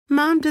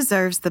Mom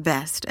deserves the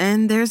best,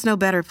 and there's no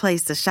better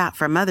place to shop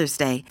for Mother's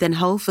Day than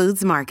Whole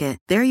Foods Market.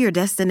 They're your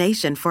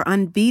destination for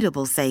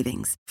unbeatable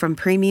savings, from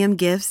premium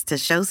gifts to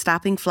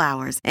show-stopping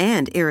flowers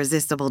and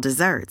irresistible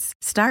desserts.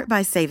 Start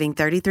by saving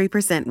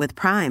 33% with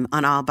Prime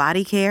on all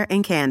body care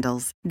and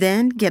candles.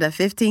 Then get a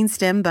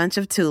 15-stem bunch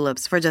of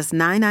tulips for just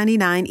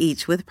 $9.99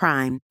 each with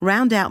Prime.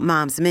 Round out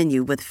Mom's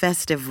menu with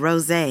festive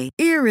rosé,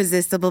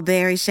 irresistible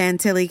berry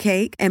chantilly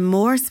cake, and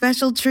more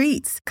special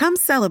treats. Come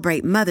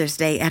celebrate Mother's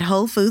Day at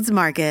Whole Foods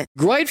Market.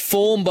 Great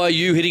form by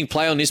you hitting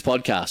play on this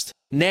podcast.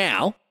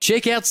 Now,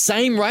 check out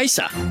Same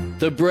Racer,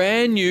 the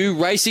brand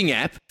new racing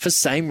app for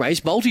same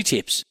race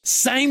multi-tips.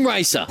 Same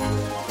Racer.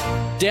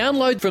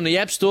 Download from the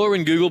App Store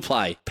and Google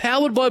Play.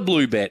 Powered by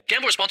Bluebet.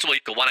 Gamble responsibly.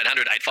 Call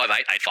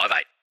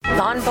 1-800-858-858.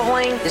 Lawn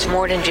bowling is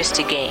more than just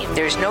a game.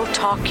 There's no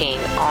talking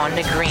on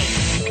the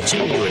green.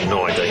 Genuine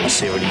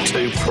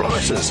 1972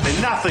 prices.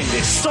 They're nothing,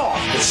 they're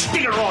soft. They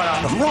stick it right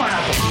up them, right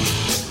up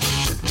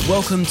them.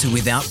 Welcome to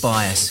Without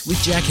Bias with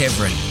Jack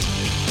Everett.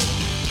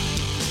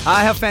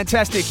 How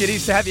fantastic it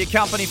is to have your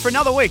company for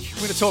another week.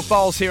 We're going to talk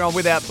bowls here on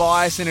Without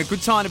Bias, and a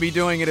good time to be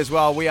doing it as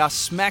well. We are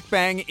smack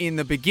bang in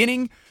the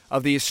beginning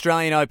of the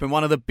Australian Open,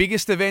 one of the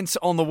biggest events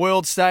on the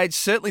world stage,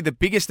 certainly the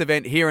biggest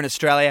event here in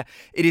Australia.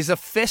 It is a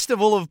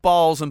festival of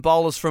bowls, and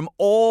bowlers from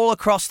all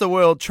across the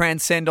world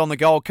transcend on the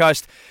Gold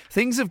Coast.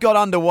 Things have got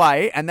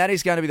underway, and that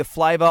is going to be the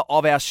flavour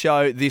of our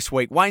show this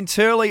week. Wayne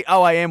Turley,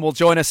 OAM, will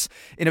join us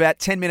in about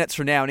 10 minutes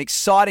from now. An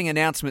exciting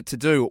announcement to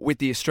do with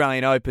the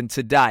Australian Open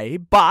today,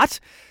 but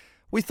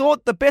we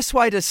thought the best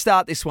way to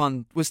start this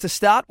one was to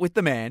start with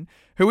the man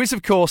who is,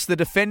 of course, the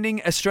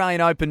defending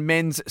Australian Open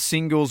men's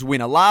singles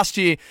winner. Last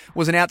year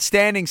was an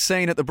outstanding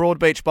scene at the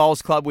Broadbeach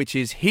Bowls Club, which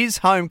is his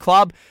home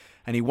club,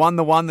 and he won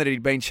the one that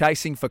he'd been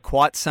chasing for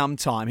quite some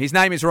time. His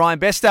name is Ryan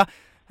Bester,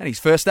 and he's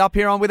first up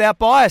here on Without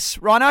Bias.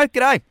 Rhino,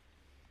 g'day.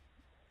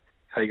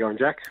 How you going,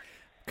 Jack?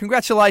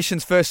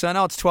 Congratulations first. I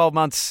know it's 12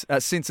 months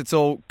since it's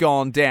all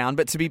gone down,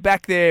 but to be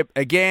back there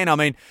again, I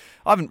mean,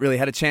 I haven't really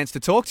had a chance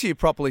to talk to you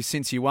properly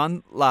since you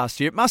won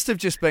last year. It must have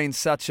just been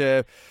such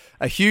a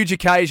huge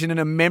occasion and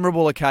a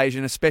memorable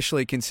occasion,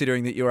 especially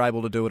considering that you were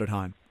able to do it at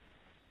home.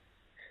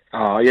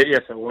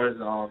 Yes, it was.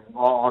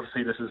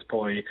 Obviously, this is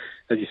probably,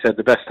 as you said,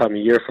 the best time of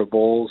year for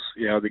bowls.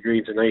 You know, the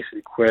greens are nice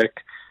and quick.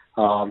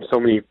 So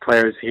many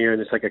players here,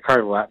 and it's like a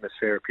carnival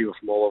atmosphere, people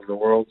from all over the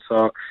world.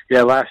 So,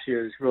 yeah, last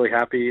year I was really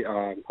happy.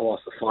 I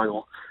lost the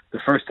final the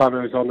first time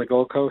I was on the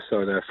Gold Coast,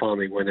 so to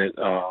finally win it,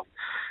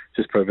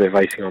 just put a bit of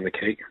icing on the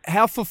cake.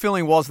 How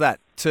fulfilling was that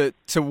to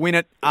win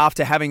it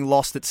after having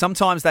lost it?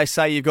 Sometimes they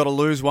say you've got to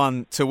lose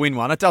one to win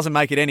one. It doesn't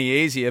make it any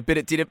easier,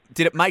 but did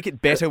it make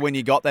it better when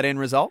you got that end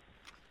result?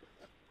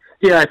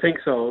 Yeah, I think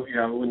so. You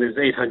know, when there's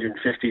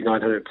 850,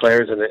 900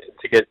 players in it,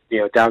 to get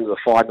down to the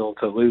final,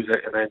 to lose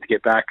it, and then to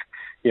get back,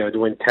 to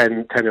win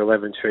 10 or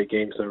 11 straight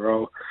games in a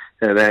row,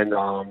 and then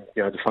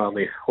to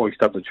finally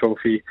hoist up the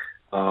trophy.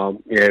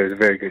 It was a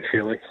very good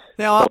feeling.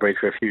 Now, celebrate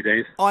for a few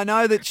days. I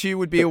know that you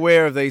would be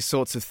aware of these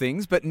sorts of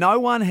things, but no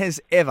one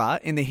has ever,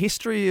 in the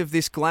history of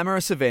this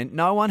glamorous event,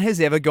 no one has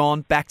ever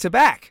gone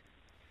back-to-back.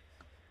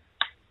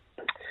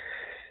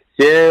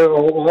 Yeah,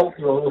 well,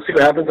 we'll see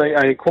what happens.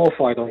 I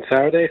qualified on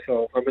Saturday,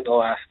 so I'm in the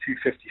last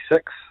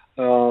 256.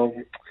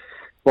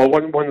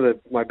 One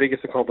of my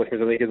biggest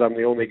accomplishments, I think, is I'm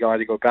the only guy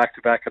to go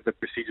back-to-back at the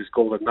prestigious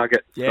Golden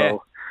Nugget. Yeah.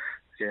 So,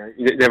 yeah,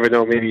 you never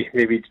know.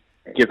 Maybe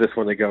give this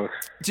one a go.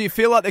 Do you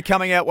feel like they're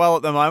coming out well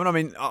at the moment? I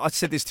mean, I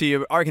said this to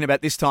you, I reckon,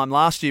 about this time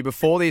last year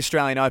before the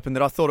Australian Open,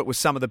 that I thought it was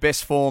some of the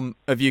best form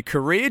of your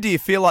career. Do you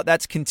feel like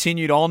that's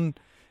continued on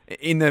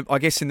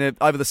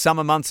over the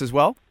summer months as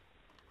well?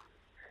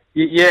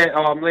 Yeah,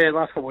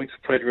 last couple of weeks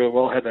I played really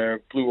well. I had a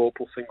blue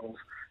opal singles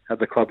at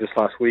the club this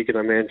last week, and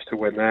I managed to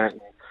win that.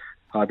 And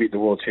I beat the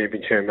world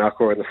champion Sharon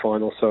McElroy in the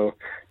final. So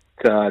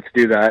to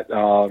do that,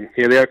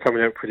 they are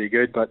coming out pretty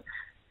good. But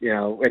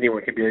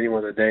anyone can beat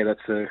anyone today.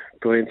 That's the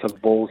brilliance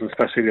of bowls,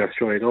 especially the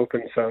Australian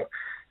Open. So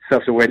still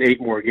have to win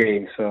 8 more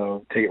games.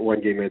 So take it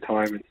one game at a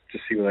time and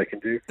just see what I can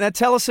do. Now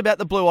tell us about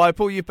the Blue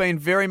Opal. You've been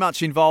very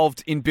much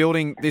involved in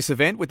building this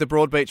event with the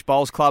Broadbeach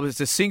Bowls Club. It's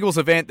a singles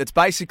event that's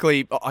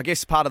basically, I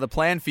guess, part of the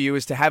plan for you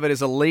is to have it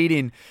as a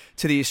lead-in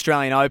to the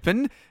Australian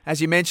Open.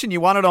 As you mentioned,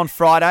 you won it on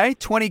Friday,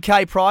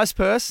 $20,000 prize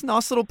purse.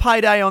 Nice little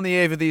payday on the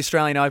eve of the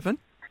Australian Open.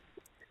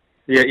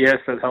 Yeah, yes,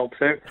 that helps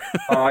out.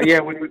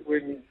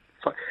 When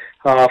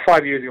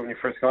 5 years ago when we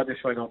first got the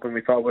Australian Open,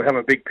 we thought we'd have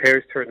a big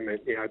pairs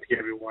tournament, to give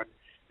everyone a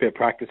bit of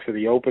practice for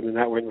the Open, and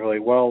that went really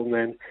well. And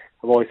then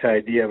I've always had the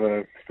idea of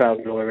a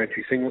 $1,000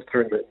 entry singles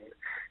tournament.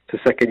 It's the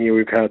second year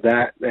we've had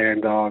that,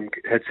 and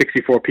had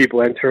 64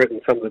 people enter it,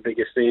 and some of the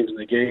biggest names in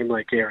the game,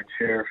 like Aaron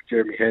Sheriff,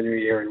 Jeremy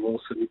Henry, Aaron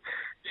Wilson,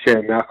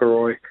 Sharon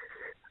McElroy.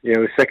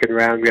 The second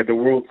round, we had the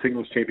world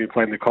singles champion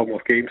playing the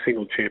Commonwealth Games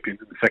singles champions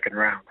in the second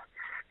round.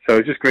 So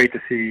it's just great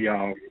to see,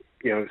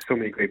 so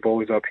many great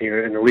bowlers up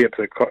here, and the lead up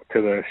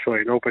to the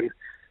Australian Open,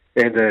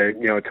 and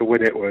to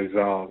win it was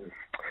an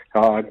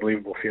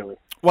unbelievable feeling.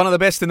 One of the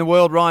best in the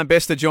world, Ryan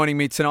Bester, joining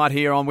me tonight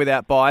here on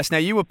Without Bias. Now,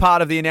 you were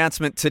part of the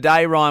announcement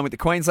today, Ryan, with the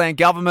Queensland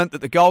government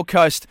that the Gold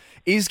Coast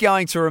is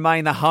going to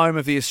remain the home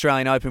of the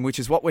Australian Open, which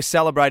is what we're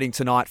celebrating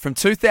tonight. From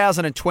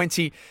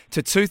 2020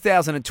 to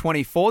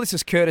 2024, this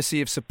is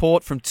courtesy of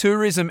support from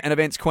Tourism and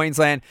Events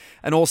Queensland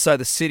and also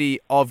the City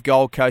of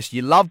Gold Coast.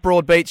 You love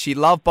Broadbeach, you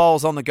love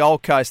bowls on the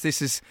Gold Coast. This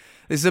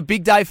is a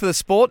big day for the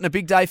sport and a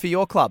big day for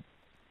your club.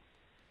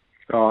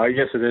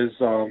 Yes, it is.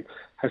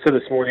 I said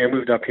this morning, I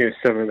moved up here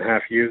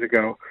 7.5 years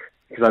ago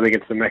because I think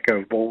it's the mecca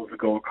of bowls, the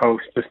Gold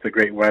Coast, just the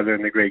great weather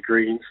and the great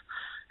greens.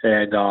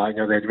 And,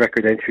 they had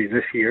record entries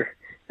this year.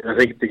 And I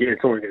think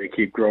it's only going to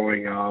keep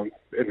growing in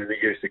the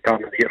years to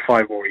come. And to get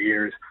 5 more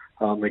years,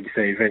 like you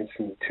say, Events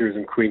and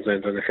Tourism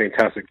Queensland's done a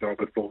fantastic job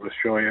with Bowls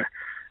Australia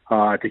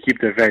to keep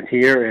the event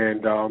here.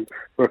 And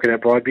working at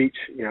Broadbeach,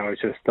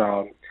 it's just,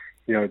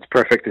 it's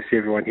perfect to see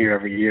everyone here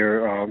every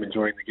year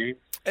enjoying the game.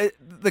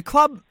 The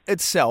club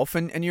itself,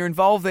 and you're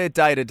involved there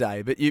day to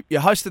day, but you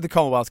hosted the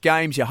Commonwealth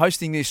Games, you're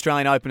hosting the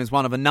Australian Open as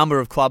one of a number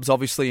of clubs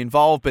obviously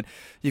involved, but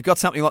you've got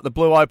something like the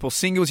Blue Opal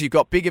Singles, you've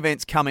got big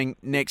events coming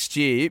next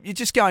year. You're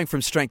just going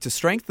from strength to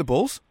strength, the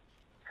Bulls?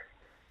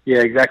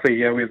 Yeah, exactly.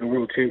 Yeah, we have the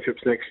World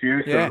Championships next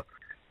year, so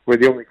we're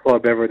the only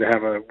club ever to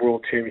have a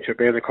World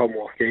Championship and the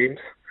Commonwealth Games,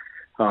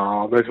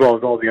 as well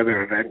as all the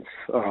other events.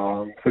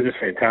 So just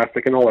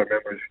fantastic, and all our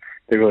members,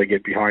 they really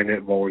get behind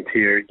it,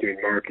 volunteer, doing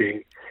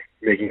marketing,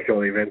 making sure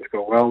the events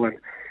go well,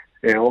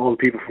 and all the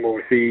people from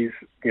overseas,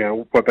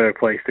 what better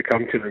place to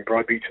come to than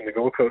Broadbeach and the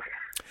Gold Coast.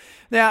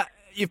 Now,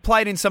 you've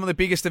played in some of the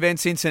biggest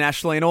events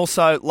internationally and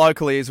also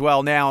locally as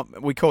well. Now,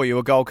 we call you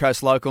a Gold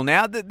Coast local.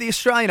 Now, the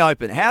Australian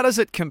Open, how does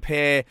it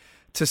compare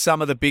to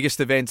some of the biggest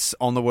events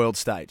on the world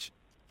stage?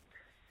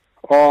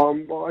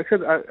 Well, I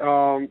said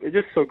it's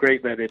just so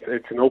great that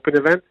it's an open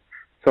event.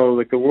 So,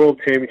 like the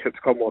World Championships,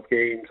 Commonwealth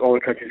Games, all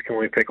the countries can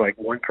only pick like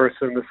one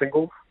person in the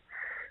singles.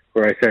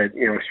 Where I said,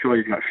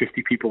 Australia's got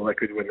 50 people that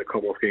could win the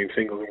Commonwealth Games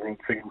singles and World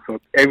Singles. So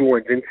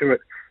everyone's into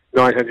it,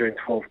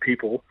 912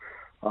 people.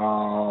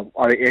 And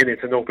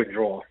it's an open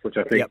draw, which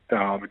I think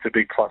it's a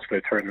big plus for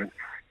the tournament.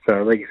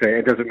 So like you say,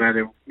 it doesn't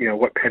matter,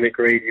 what pennant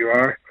grade you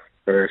are,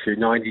 or if you're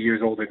 90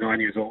 years old or 9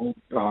 years old,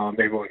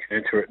 everyone can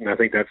enter it. And I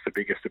think that's the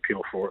biggest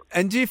appeal for it.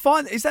 And do you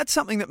find, is that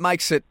something that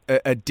makes it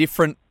a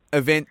different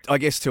event, I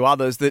guess, to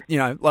others that,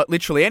 like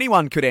literally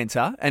anyone could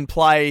enter and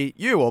play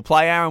you or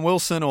play Aaron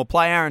Wilson or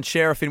play Aaron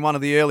Sheriff in one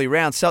of the early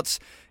rounds? So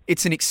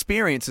it's an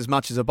experience as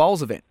much as a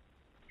bowls event.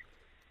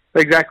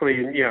 Exactly.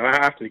 And,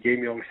 after the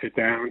game, you always sit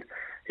down,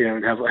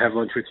 and have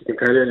lunch with your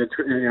competitor. And it's,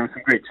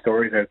 some great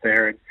stories out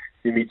there, and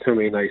you meet so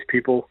many nice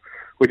people,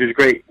 which is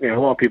great. A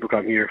lot of people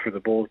come here for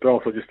the bowls, but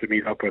also just to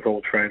meet up with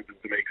old friends and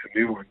to make some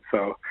new ones.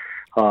 So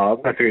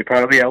that's a great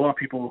part of it. Yeah, a lot of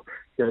people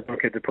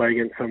don't get to play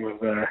against some of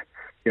the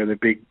the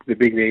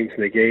big names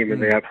in the game, and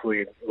they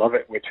absolutely love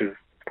it, which is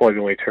probably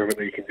the only tournament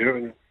that you can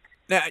do it.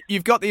 Now,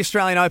 you've got the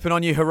Australian Open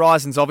on your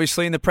horizons,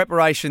 obviously, and the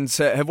preparations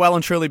have well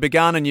and truly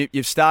begun, and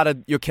you've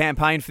started your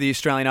campaign for the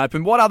Australian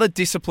Open. What other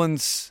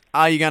disciplines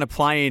are you going to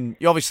play in?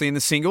 You're obviously in the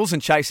singles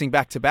and chasing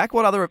back-to-back.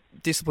 What other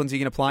disciplines are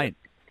you going to play in?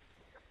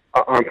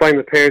 I'm playing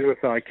the pairs with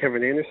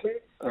Kevin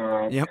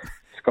Anderson,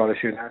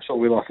 Scottish International.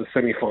 We lost the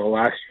semi-final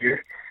last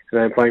year, and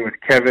I'm playing with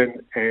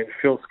Kevin and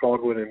Phil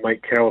Scaldwood and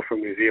Mike Carroll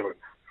from New Zealand.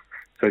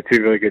 So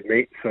 2 really good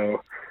mates.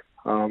 So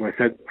I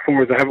said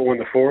fours. I haven't won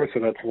the fours, so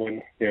that's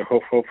one.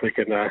 Hopefully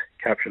can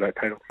capture that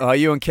title. Oh,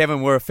 you and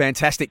Kevin were a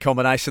fantastic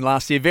combination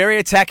last year. Very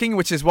attacking,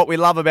 which is what we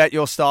love about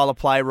your style of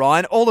play,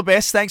 Ryan. All the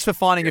best. Thanks for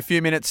finding a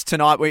few minutes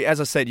tonight.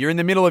 As I said, you're in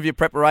the middle of your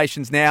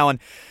preparations now, and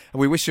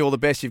we wish you all the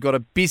best. You've got a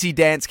busy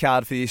dance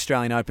card for the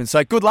Australian Open.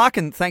 So good luck,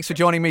 and thanks for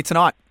joining me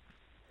tonight.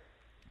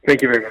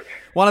 Thank you very much.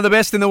 One of the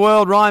best in the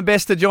world, Ryan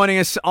Bester, joining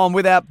us on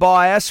Without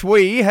Bias.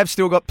 We have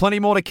still got plenty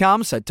more to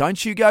come, so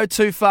don't you go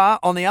too far.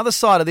 On the other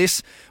side of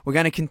this, we're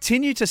going to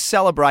continue to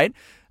celebrate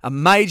a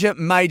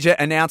major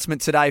announcement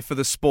today for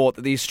the sport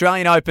that the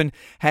Australian Open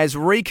has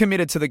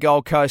recommitted to the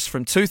Gold Coast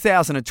from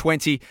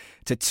 2020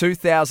 to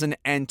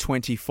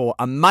 2024.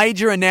 A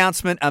major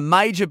announcement, a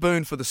major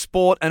boon for the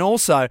sport, and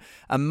also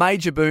a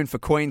major boon for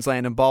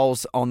Queensland and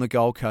bowls on the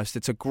Gold Coast.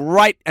 It's a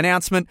great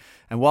announcement,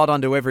 and well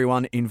done to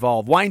everyone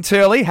involved. Wayne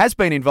Turley has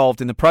been involved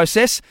in the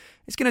process.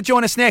 He's going to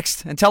join us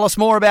next and tell us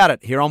more about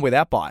it here on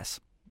Without Bias.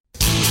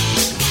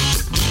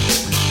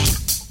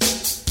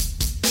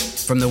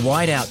 From the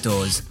wide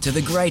outdoors to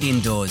the great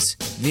indoors,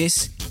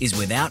 this is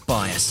Without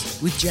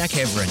Bias with Jack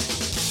Everin.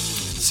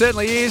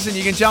 Certainly is, and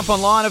you can jump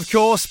online, of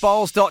course,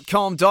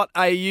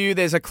 bowls.com.au.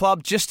 There's a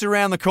club just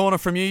around the corner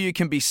from you. You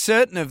can be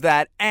certain of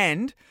that,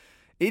 and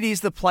it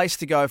is the place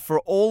to go for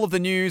all of the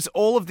news,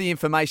 all of the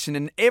information,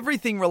 and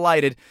everything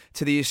related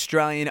to the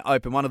Australian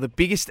Open. One of the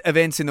biggest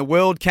events in the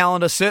world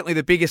calendar, certainly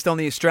the biggest on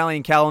the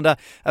Australian calendar,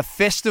 a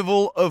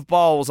festival of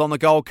bowls on the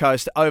Gold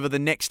Coast over the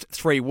next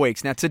 3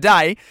 weeks. Now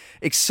today,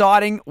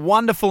 exciting,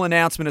 wonderful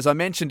announcement, as I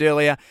mentioned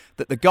earlier,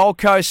 that the Gold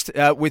Coast,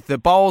 with the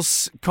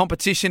bowls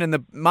competition and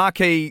the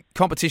marquee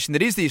competition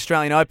that is the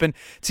Australian Open,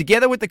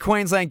 together with the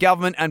Queensland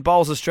Government and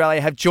Bowls Australia,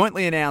 have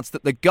jointly announced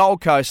that the Gold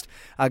Coast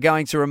are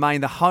going to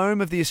remain the home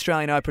of the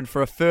Australian Open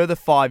for a further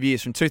 5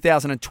 years, from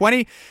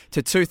 2020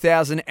 to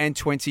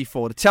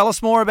 2024. To tell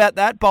us more about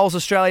that, Bowls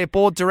Australia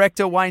Board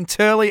Director Wayne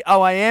Turley,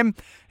 OAM.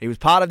 He was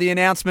part of the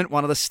announcement,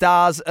 one of the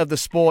stars of the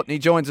sport, and he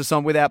joins us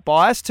on Without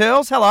Bias.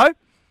 Turls, hello.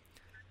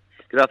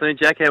 Good afternoon,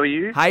 Jack. How are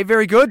you? Hey,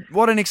 very good.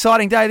 What an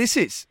exciting day this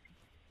is.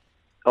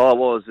 Oh, it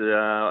was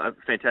a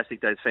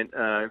fantastic day.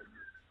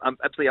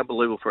 Absolutely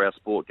unbelievable for our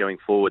sport going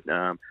forward.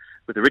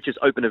 With the richest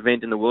open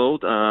event in the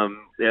world, I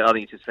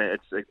think it's a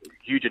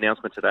huge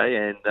announcement today,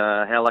 and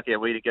how lucky are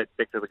we to get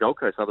back to the Gold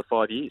Coast another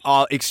 5 years?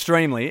 Oh,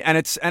 extremely. And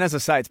as I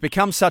say, it's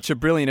become such a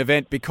brilliant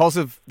event because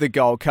of the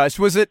Gold Coast.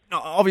 Was it,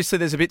 obviously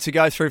there's a bit to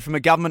go through from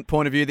a government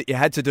point of view that you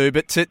had to do,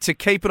 but to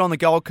keep it on the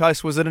Gold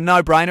Coast, was it a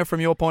no-brainer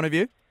from your point of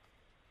view?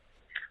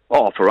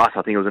 Oh, for us,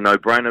 I think it was a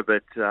no-brainer,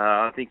 but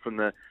I think from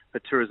the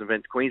Tourism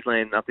Events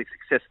Queensland, after the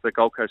success of the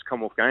Gold Coast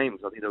Commonwealth Games,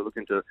 I think they're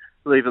looking to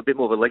leave a bit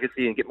more of a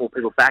legacy and get more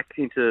people back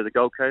into the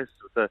Gold Coast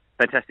with a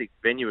fantastic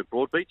venue at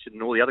Broadbeach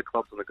and all the other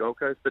clubs on the Gold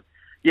Coast. But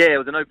yeah, it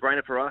was a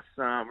no-brainer for us.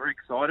 We're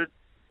excited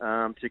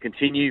to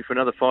continue for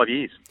another 5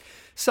 years.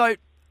 So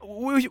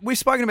we've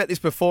spoken about this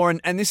before,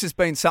 and this has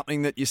been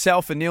something that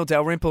yourself and Neil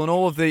Dalrymple and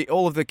all of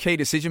the key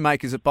decision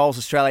makers at Bowls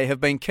Australia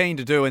have been keen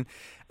to do, and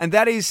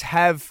that is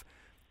have,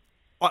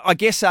 I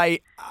guess,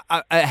 a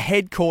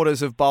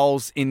headquarters of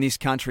bowls in this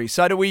country.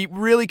 So do we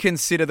really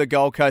consider the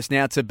Gold Coast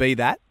now to be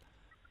that?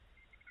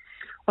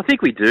 I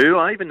think we do.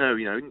 I even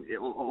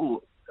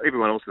know,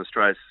 everyone else in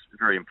Australia is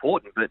very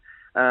important, but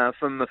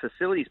from a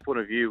facilities point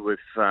of view, with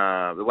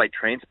the way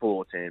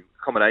transport and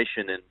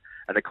accommodation and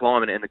the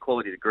climate and the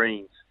quality of the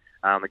greens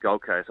on the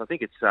Gold Coast, I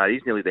think it's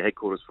nearly the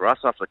headquarters for us.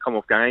 After the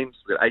Commonwealth Games,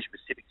 we've got Asia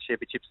Pacific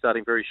Championship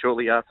starting very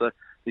shortly after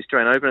the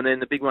Australian Open, and then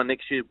the big one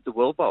next year, the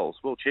World Bowls,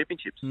 World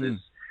Championships.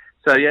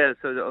 So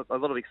a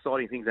lot of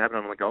exciting things are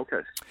happening on the Gold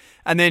Coast.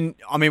 And then,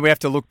 we have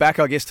to look back,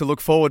 I guess, to look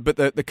forward. But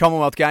the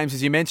Commonwealth Games,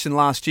 as you mentioned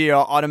last year,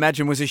 I'd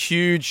imagine was a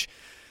huge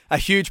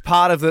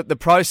part of the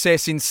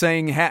process in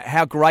seeing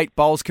how great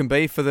bowls can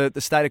be for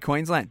the state of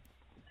Queensland.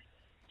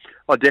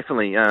 Oh,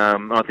 definitely.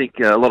 I think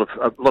a lot of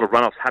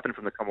runoffs happen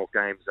from the Commonwealth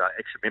Games.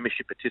 Extra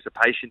membership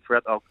participation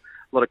throughout a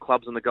lot of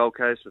clubs on the Gold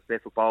Coast with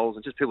barefoot bowls,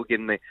 and just people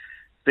getting there.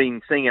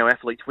 Seeing our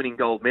athletes winning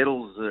gold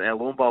medals, our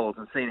lawn bowlers,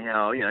 and seeing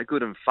how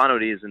good and fun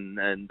it is, and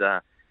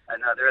they're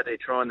out there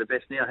trying the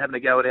best now, having a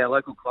go at our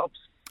local clubs.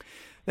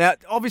 Now,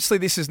 obviously,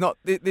 this is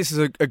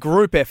a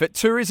group effort.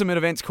 Tourism and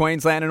Events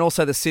Queensland, and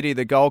also the City of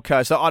the Gold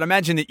Coast. So I'd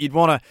imagine that you'd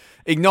want to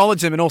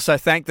acknowledge them and also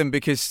thank them,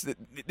 because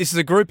this is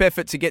a group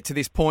effort to get to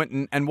this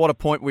point, and what a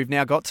point we've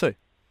now got to.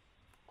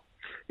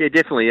 Yeah,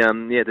 definitely.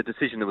 The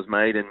decision that was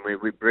made, and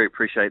we very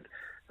appreciate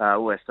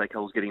all our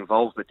stakeholders getting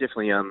involved, but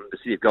definitely the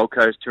City of Gold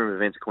Coast, Tourism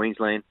Events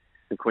Queensland,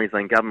 and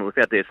Queensland Government,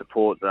 without their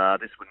support,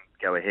 this wouldn't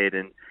go ahead.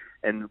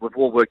 And we've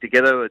all worked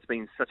together. It's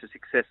been such a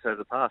success over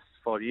the past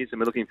 5 years,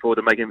 and we're looking forward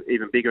to making it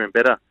even bigger and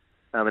better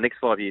the next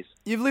 5 years.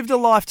 You've lived a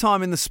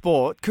lifetime in the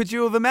sport. Could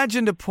you have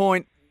imagined a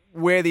point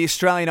where the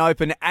Australian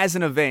Open as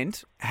an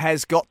event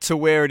has got to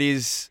where it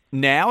is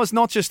now? It's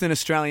not just an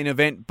Australian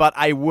event, but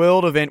a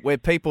world event where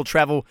people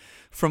travel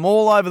from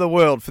all over the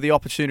world for the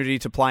opportunity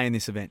to play in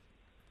this event.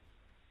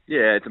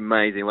 Yeah, it's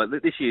amazing. Like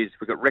this year's,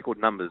 we've got record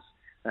numbers,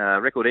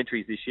 record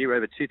entries this year,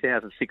 over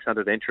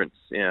 2,600 entrants,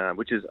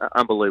 which is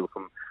unbelievable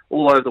from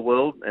all over the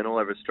world and all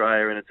over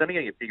Australia, and it's only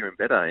going to get bigger and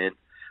better. And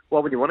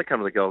why would you want to come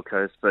to the Gold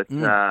Coast? But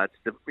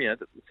it's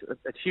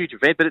a huge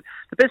event. But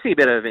the best thing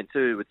about our event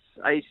too,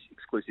 it's age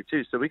exclusive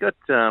too. So we got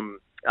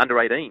under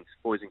 18s,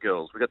 boys and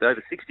girls. We got the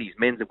over 60s,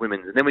 men's and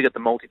women's, and then we got the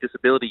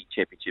multi-disability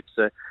championship.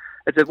 So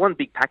it's a one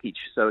big package.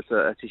 So it's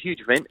a huge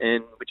event,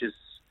 and which is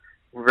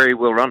very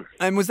well run.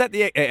 And was that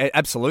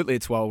absolutely,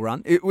 it's well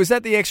run. Was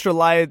that the extra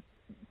layer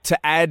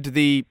to add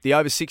the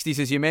over 60s,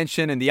 as you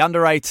mentioned, and the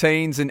under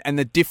 18s and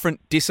the different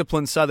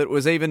disciplines, so that it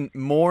was even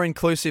more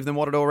inclusive than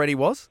what it already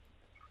was?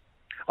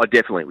 Oh,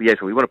 definitely.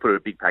 Yes, we want to put it in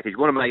a big package.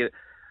 We want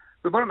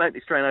to make the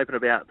Australian Open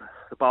about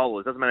the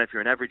bowlers. It doesn't matter if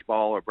you're an average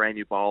bowler, a brand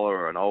new bowler,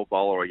 or an old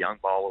bowler, or a young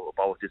bowler, or a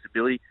bowler with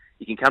disability.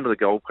 You can come to the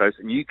Gold Coast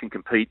and you can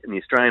compete in the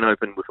Australian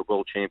Open with a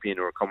world champion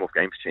or a Commonwealth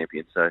Games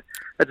champion. So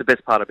that's the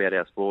best part about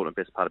our sport and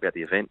the best part about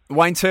the event.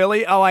 Wayne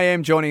Turley,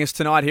 OAM, joining us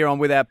tonight here on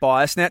Without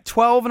Bias. Now,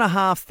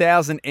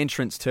 12,500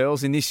 entrants,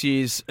 Turls, in this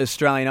year's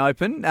Australian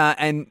Open,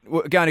 and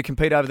we're going to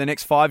compete over the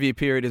next 5-year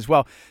period as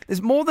well.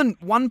 There's more than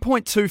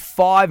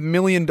 $1.25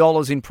 million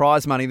in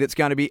prize money that's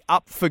going to be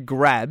up for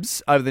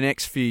grabs over the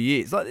next few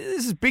years.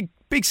 This is big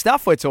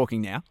stuff we're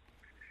talking now.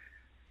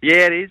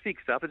 Yeah, it is big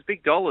stuff. It's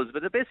big dollars.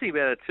 But the best thing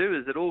about it, too,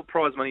 is that all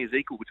prize money is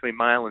equal between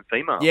male and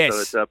female.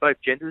 Yes. So it's both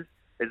genders.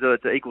 It's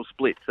an equal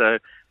split. So,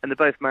 and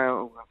both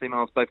male and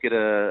females both get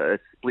a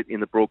split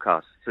in the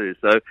broadcast, too.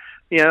 So,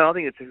 I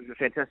think it's a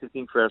fantastic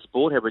thing for our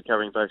sport, how we're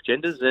covering both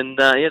genders. And,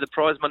 the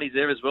prize money's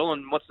there as well.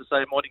 And what's to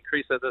say it might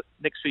increase over the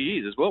next few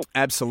years as well.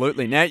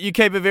 Absolutely. Now, you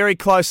keep a very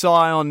close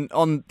eye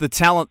on the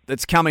talent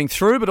that's coming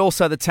through, but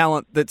also the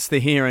talent that's the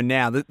here and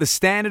now. The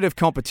standard of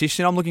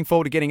competition, I'm looking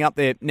forward to getting up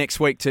there next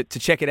week to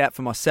check it out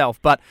for myself.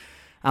 But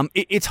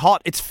it's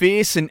hot, it's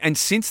fierce, and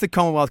since the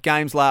Commonwealth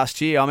Games last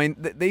year,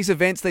 these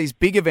events, these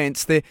big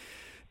events,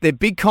 They're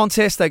big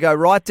contests. They go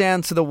right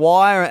down to the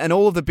wire, and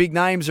all of the big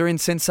names are in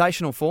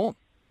sensational form.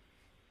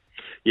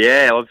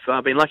 Yeah,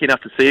 I've been lucky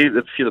enough to see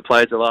a few of the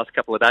players the last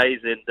couple of days,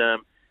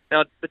 and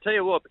now, but tell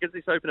you what, because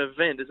this open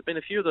event, there's been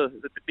a few of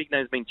the big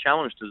names being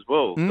challenged as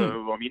well.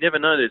 So you never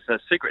know. There's a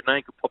secret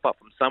name could pop up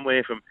from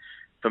somewhere,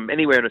 from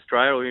anywhere in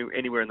Australia or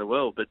anywhere in the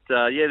world. But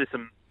there's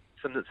some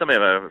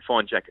of our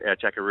fine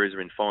Jackaroos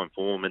are in fine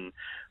form, and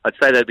I'd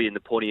say they'd be in the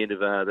pointy end of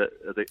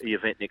the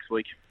event next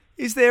week.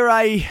 Is there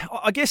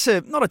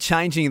not a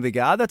changing of the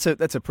guard? That's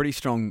a pretty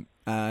strong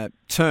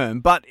term.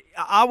 But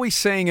are we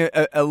seeing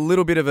a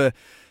little bit of a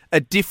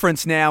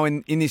difference now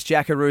in this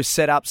Jackaroo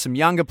setup? Some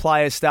younger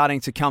players starting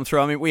to come through.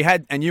 I mean, we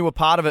had, and you were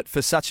part of it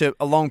for such a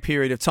long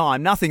period of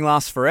time. Nothing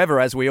lasts forever,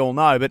 as we all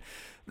know. But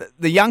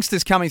the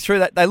youngsters coming through,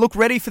 that they look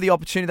ready for the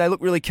opportunity. They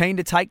look really keen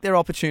to take their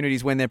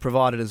opportunities when they're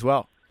provided as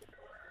well.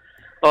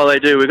 Oh, they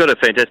do. We've got a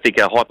fantastic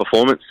high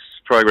performance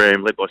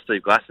program led by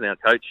Steve Glasson, our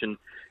coach, and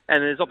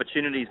there's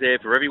opportunities there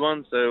for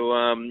everyone. So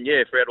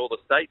throughout all the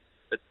states,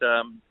 but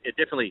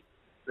definitely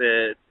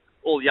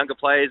all the younger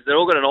players, they're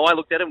all got an eye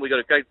looked at them. We've got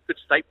a good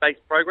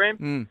state-based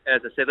program,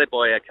 as I said, led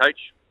by our coach.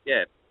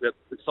 Yeah,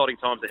 exciting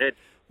times ahead.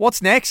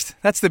 What's next?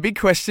 That's the big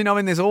question. I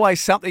mean, there's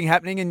always something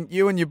happening, and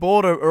you and your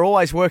board are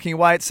always working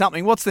away at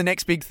something. What's the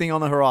next big thing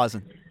on the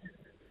horizon?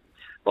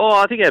 Well,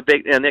 I think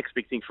our next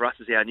big thing for us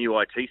is our new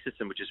IT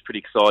system, which is pretty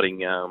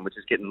exciting, which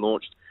is getting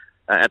launched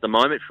at the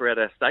moment throughout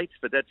our states.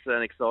 But that's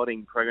an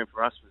exciting program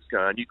for us. It's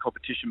got a new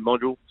competition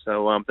module.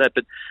 So but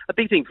a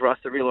big thing for us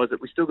to realise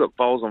that we still got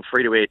bowls on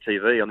free-to-air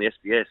TV on the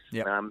SBS.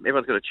 Yep.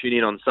 Everyone's got to tune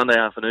in on Sunday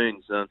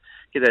afternoons,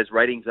 get those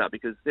ratings up,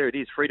 because there it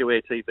is,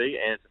 free-to-air TV,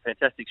 and it's a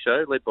fantastic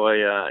show led by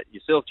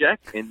yourself,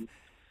 Jack,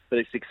 but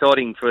it's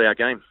exciting for our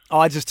game.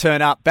 I just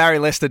turn up. Barry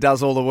Lester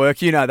does all the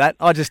work. You know that.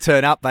 I just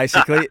turn up,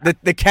 basically.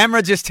 the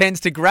camera just tends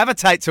to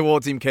gravitate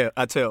towards him,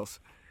 Turles.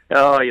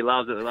 Oh, he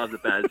loves it. He loves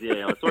it, Baz.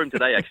 Yeah, I saw him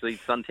today, actually,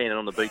 suntanning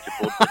on the beach at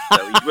Port.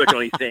 So he's working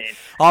on his stand.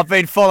 I've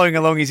been following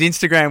along his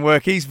Instagram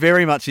work. He's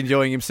very much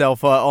enjoying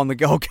himself on the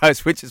Gold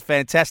Coast, which is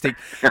fantastic.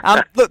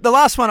 Look, the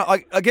last one,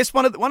 I guess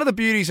one of the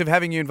beauties of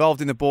having you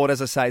involved in the board,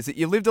 as I say, is that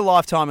you lived a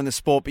lifetime in the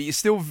sport, but you're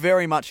still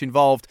very much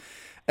involved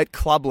at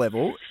club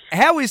level.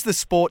 How is the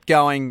sport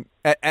going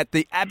at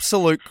the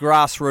absolute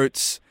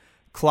grassroots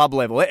club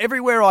level?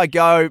 Everywhere I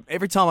go,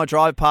 every time I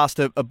drive past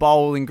a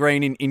bowling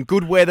green in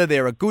good weather,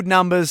 there are good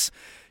numbers.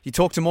 You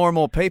talk to more and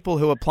more people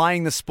who are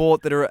playing the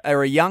sport that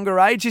are a younger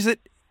age. Is it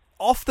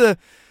off the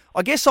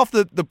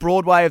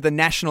Broadway of the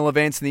national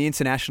events and the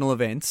international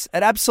events,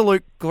 at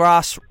absolute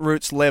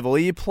grassroots level? Are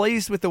you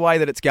pleased with the way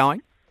that it's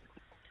going?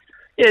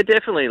 Yeah,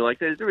 definitely. Like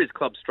there is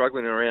clubs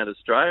struggling around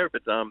Australia,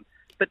 but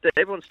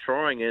everyone's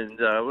trying, and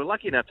we're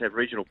lucky enough to have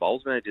regional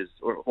bowls managers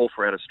all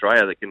throughout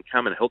Australia that can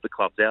come and help the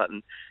clubs out.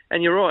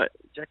 And you're right,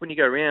 Jack, when you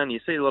go around, you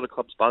see a lot of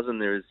clubs buzzing.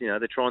 They're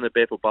trying the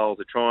barefoot bowls,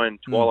 they're trying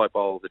twilight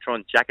bowls, they're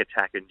trying Jack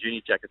Attack and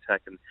junior Jack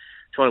Attack, and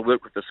trying to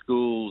work with the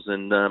schools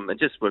and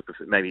just work with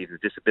maybe even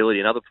disability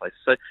in other places.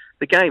 So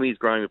the game is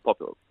growing with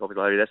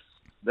popularity,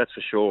 that's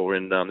for sure.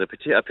 And the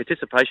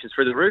participation's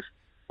through the roof.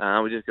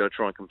 We just got to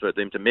try and convert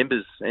them to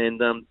members. And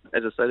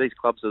as I say, these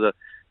clubs are the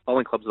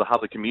bowling clubs are the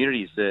hub of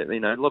communities. A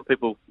lot of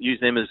people use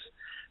them as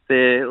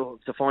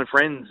to find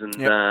friends and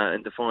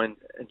to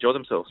enjoy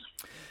themselves.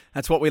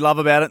 That's what we love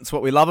about it. It's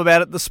what we love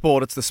about it, the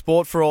sport. It's the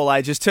sport for all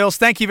ages. Turles,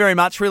 thank you very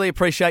much. Really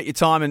appreciate your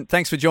time, and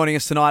thanks for joining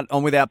us tonight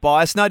on Without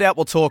Bias. No doubt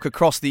we'll talk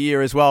across the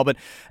year as well, but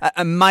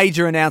a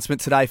major announcement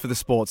today for the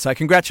sport. So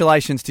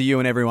congratulations to you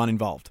and everyone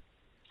involved.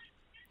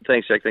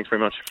 Thanks, Jack. Thanks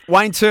very much.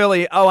 Wayne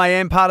Turley,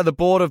 OAM, part of the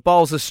board of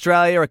Bowls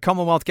Australia, a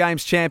Commonwealth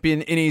Games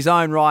champion in his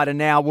own right, and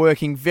now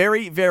working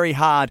very, very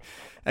hard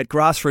at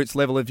grassroots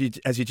level,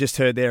 as you just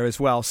heard there as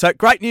well. So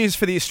great news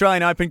for the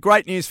Australian Open,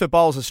 great news for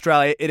Bowls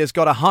Australia. It has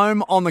got a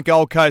home on the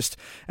Gold Coast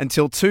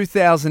until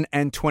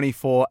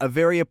 2024. A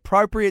very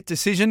appropriate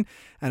decision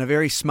and a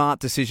very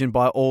smart decision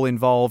by all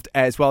involved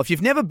as well. If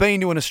you've never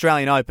been to an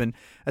Australian Open,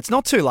 it's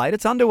not too late.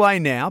 It's underway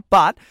now,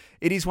 but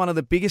it is one of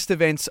the biggest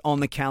events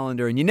on the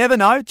calendar. And you never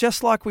know,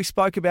 just like we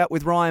spoke about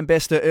with Ryan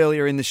Bester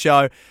earlier in the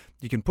show,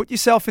 you can put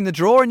yourself in the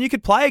draw and you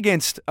could play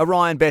against a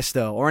Ryan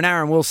Bester or an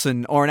Aaron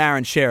Wilson or an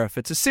Aaron Sheriff.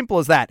 It's as simple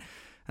as that.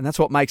 And that's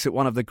what makes it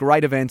one of the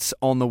great events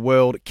on the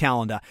world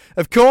calendar.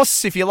 Of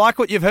course, if you like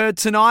what you've heard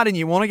tonight and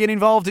you want to get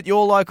involved at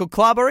your local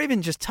club, or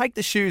even just take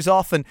the shoes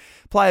off and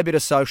play a bit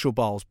of social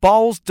bowls,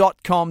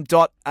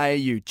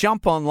 bowls.com.au.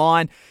 Jump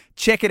online,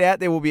 check it out.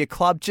 There will be a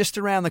club just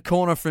around the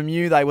corner from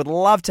you. They would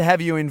love to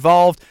have you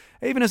involved,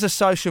 even as a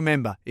social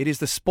member. It is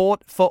the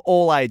sport for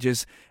all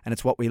ages, and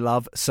it's what we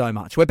love so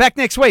much. We're back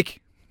next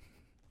week.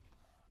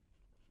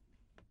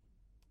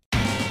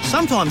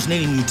 Sometimes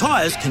needing new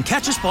tyres can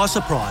catch us by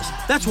surprise.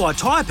 That's why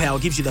Tyre Power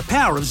gives you the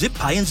power of Zip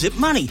Pay and Zip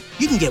Money.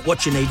 You can get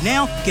what you need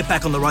now, get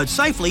back on the road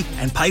safely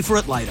and pay for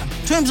it later.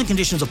 Terms and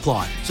conditions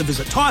apply. So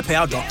visit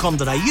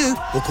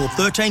tyrepower.com.au or call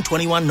 13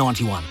 21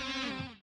 91.